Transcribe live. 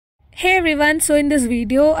Hey everyone, so in this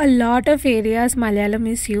video a lot of areas Malayalam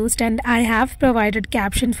is used and I have provided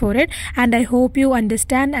caption for it and I hope you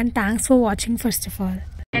understand and thanks for watching first of all.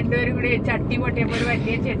 Went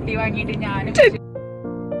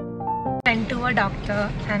to a doctor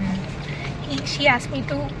and she asked me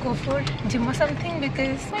to go for gym or something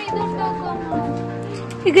because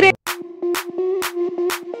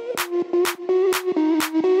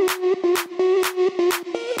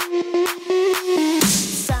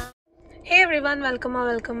Hey everyone,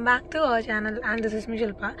 welcome back to our channel, and this is me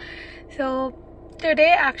Shilpa. So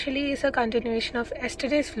today actually is a continuation of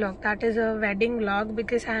yesterday's vlog, that is a wedding vlog,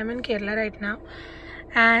 because I am in Kerala right now.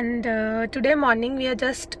 And today morning we are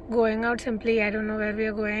just going out simply. I don't know where we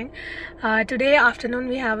are going. Today afternoon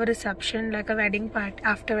we have a reception, like a wedding party,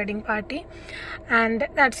 after wedding party, and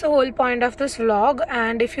that's the whole point of this vlog.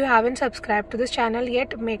 And if you haven't subscribed to this channel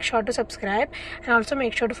yet, make sure to subscribe, and also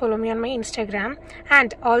make sure to follow me on my Instagram,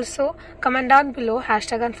 and also comment down below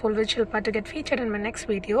 #unfold with Shilpa to get featured in my next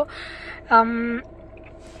video.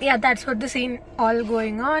 Yeah, that's what the scene all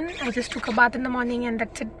going on. I just took a bath in the morning and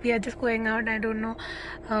that's it. We are just going out. I don't know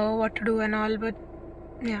what to do and all, but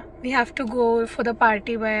yeah, we have to go for the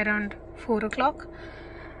party by around 4 o'clock.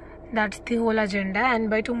 That's the whole agenda, and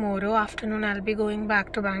by tomorrow afternoon I'll be going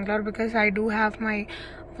back to Bangalore because I do have my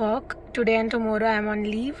work today and tomorrow. I'm on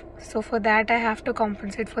leave, so for that I have to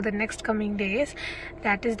compensate for the next coming days.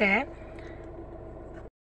 That is there.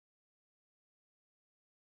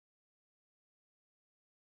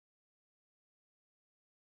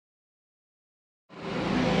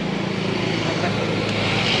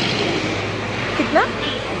 कितना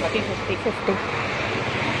 50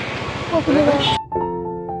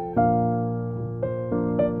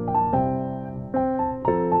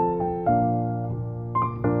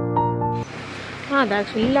 അത്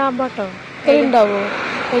actually ലാഭാട്ടോ. ഇത്രയും ഉണ്ടാവോ?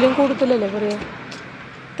 അതിലും കൂടുതലല്ലേ പറയാ?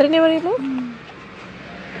 ഇത്ര തന്നെ പറയുള്ളൂ.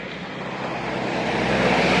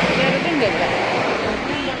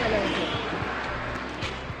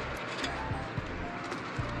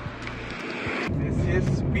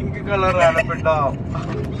 പിങ്ക് കളറാണ് പെട്ടോ.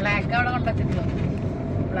 ബ്ലാക്ക് അവിടെ കൊണ്ടുവച്ചിട്ടുള്ളൂ.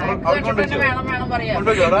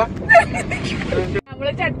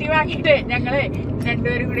 നമ്മള് ചട്ടി വാങ്ങിട്ട് ഞങ്ങള്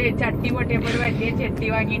രണ്ടുപേരും കൂടി ചട്ടി പൊട്ടിയപ്പോ ഒരു വലിയ ചട്ടി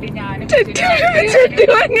വാങ്ങിട്ട് ഞാനും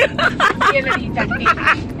ഈ ചട്ടി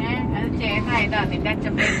അത് ചേനായതാ നിന്റെ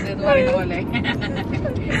അച്ഛൻ എന്ന് പറയുന്ന പോലെ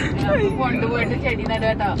കൊണ്ടുപോയിട്ട് ചെടി നടുക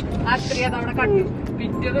കേട്ടോ. ആ സ്ത്രീ അതവിടെ കണ്ടു.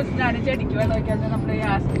 പിറ്റേ ദിവസം ഞാനും ചെടിക്ക് വെള്ളം വയ്ക്കാതെ നമ്മുടെ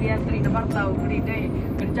ആ സ്ത്രീയുടെ ഭർത്താവും കൂടിയിട്ട്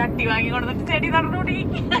ഒരു ചട്ടി വാങ്ങി കൊണ്ടുവന്നിട്ട് ചെടി നടന്നുകൂടി.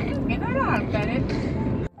 ഇങ്ങനെ ഒരു ആൾക്കാര്.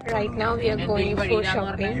 Right now we are going for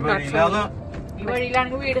shopping. ഈ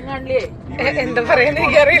വഴിയിലാണെങ്കിൽ വീടും കാണില്ലേ? എന്താ പറയുന്നത്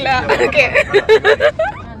എനിക്കറിയില്ല. ഓക്കെ,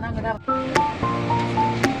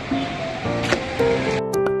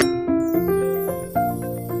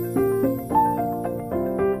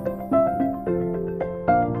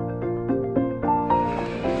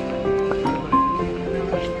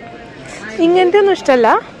 ഇങ്ങനത്തെ ഒന്നും ഇഷ്ടല്ല.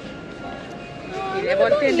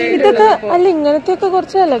 ഇതൊക്കെ അല്ല, ഇങ്ങനത്തെ ഒക്കെ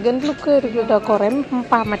കുറച്ച് എലഗന്റ് ലുക്ക് ആയിരിക്കും കേട്ടോ. കൊറേ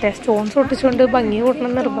മറ്റേ സ്റ്റോൺസ് ഒട്ടിച്ചുകൊണ്ട് ഭംഗി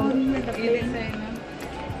കൂട്ടണം നിർബന്ധം.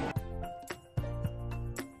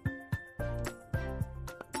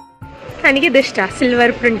 എനിക്കിത് ഇഷ്ടമാണ്, സിൽവർ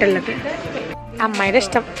പ്രിന്റ് ഉള്ളത്. അമ്മയുടെ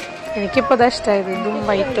ഇഷ്ടം. എനിക്കിപ്പോ ഇതാ ഇഷ്ടമായത്. ഇതും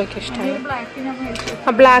വൈറ്റും ഒക്കെ ഇഷ്ടമായി. ആ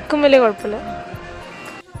ബ്ലാക്കും വലിയ കുഴപ്പമില്ല.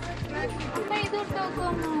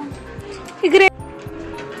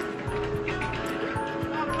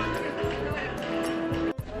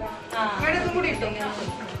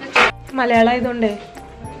 മലയാളം ആയതുകൊണ്ട്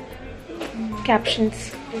ക്യാപ്ഷൻസ്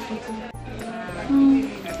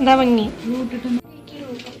എന്താ ഭംഗി.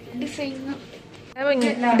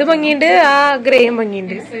 ഇത് ഭംഗിയുണ്ട്, ആ ഗ്രേയും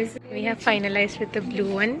ഭംഗിയുണ്ട്. We have finalized with the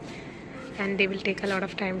blue one and they will take a lot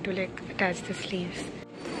of time to like attach the sleeves.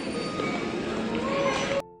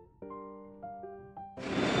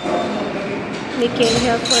 We came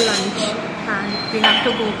here for lunch and we have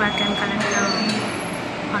to go back and collect the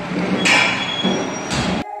hotel.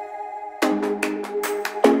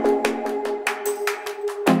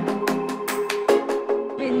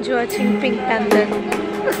 Watching Pink Panther.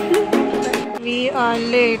 We are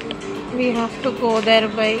late. We have to go there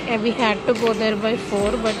by. We had to go there by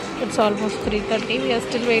 4, but it's almost 3:30. We are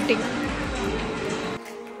still waiting.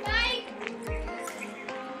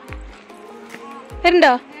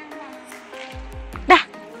 Erinda. Da.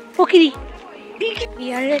 Okay. We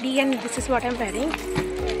are ready, and this is what I'm wearing.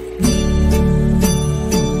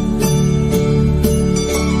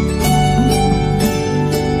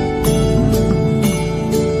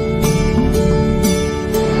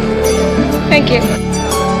 Thank you.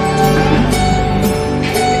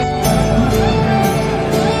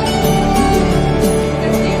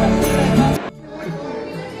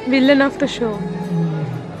 Villain of the show.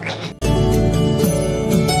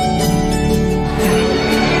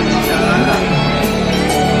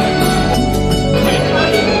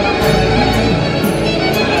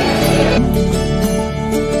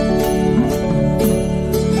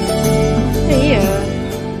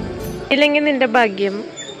 ഇല്ലെങ്കിൽ നിന്റെ ഭാഗ്യം.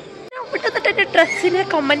 ഡ്രസ്സിന്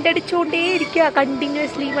comment അടിച്ചുകൊണ്ടേ ഇരിക്കുക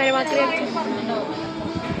continuously. മരമാക്രി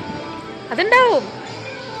അതുണ്ടാവും.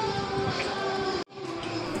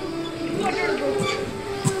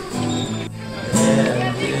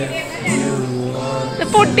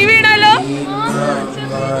 പൊട്ടി വീണാലോ.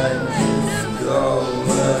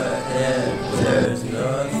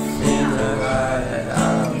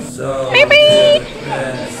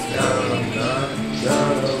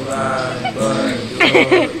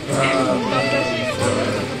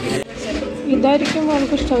 ഇതായിരിക്കും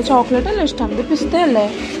എനിക്ക് ഇഷ്ടം. ചോക്ലേറ്റ് അല്ലേ ഇഷ്ടം? ഇത് പിസ്തയല്ലേ?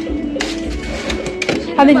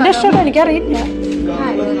 അതിൻ്റെ ഇഷ്ടമാണ്, എനിക്കറിയില്ല.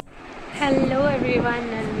 Hello everyone,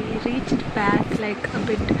 and we reached back like a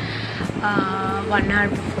bit 1 hour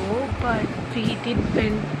before, but we did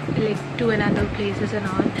went like to another places and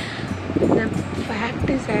all. The fact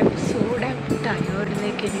is I'm so damn tired,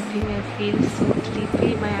 like anything. I feel so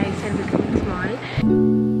sleepy, my eyes are becoming small.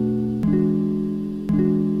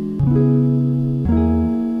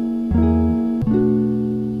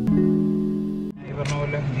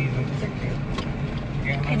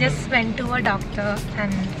 I just went to a doctor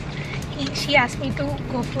and she asked me to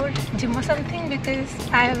go for gym or something because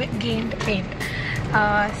I have gained weight.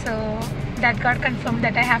 So that got confirmed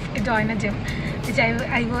that I have to join a gym, which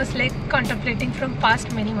I was like contemplating from past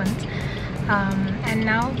many months. And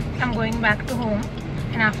now I'm going back to home,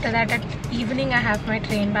 and after that at evening I have my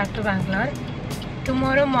train back to Bangalore.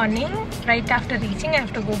 Tomorrow morning, right after reaching, I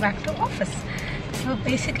have to go back to office. So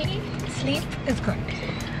basically sleep is good.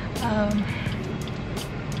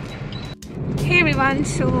 Hey everyone,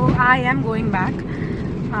 so I am going back.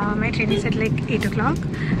 My train is at like 8 o'clock.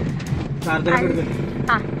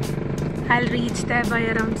 I'll reach there by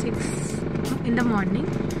around 6 in the morning,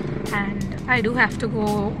 and I do have to go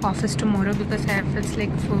office tomorrow because I have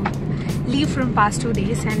like full leave from past 2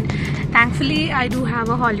 days, and thankfully I do have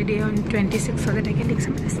a holiday on 26th so that I can take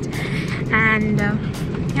some rest. And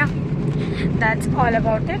yeah, that's all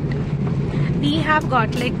about it. We have got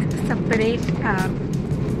like separate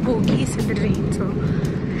bogies in the train, so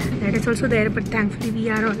that is also there, but thankfully we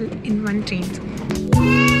are all in one train. So.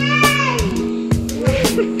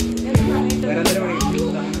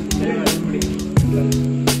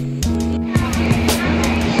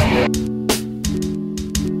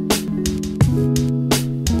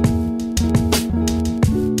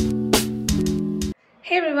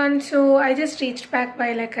 Hey everyone, so I just reached back by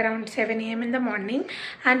like around 7 AM in the morning,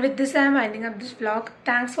 and with this I am winding up this vlog.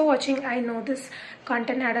 Thanks for watching. I know this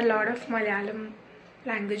content had a lot of Malayalam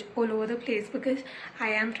language all over the place because I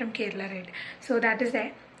am from Kerala, right? So that is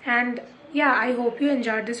there. And yeah, I hope you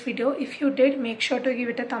enjoyed this video. If you did, make sure to give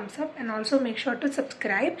it a thumbs up, and also make sure to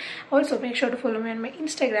subscribe. Also make sure to follow me on my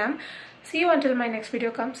Instagram. See you until my next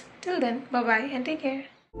video comes. Till then, bye bye and take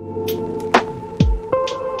care.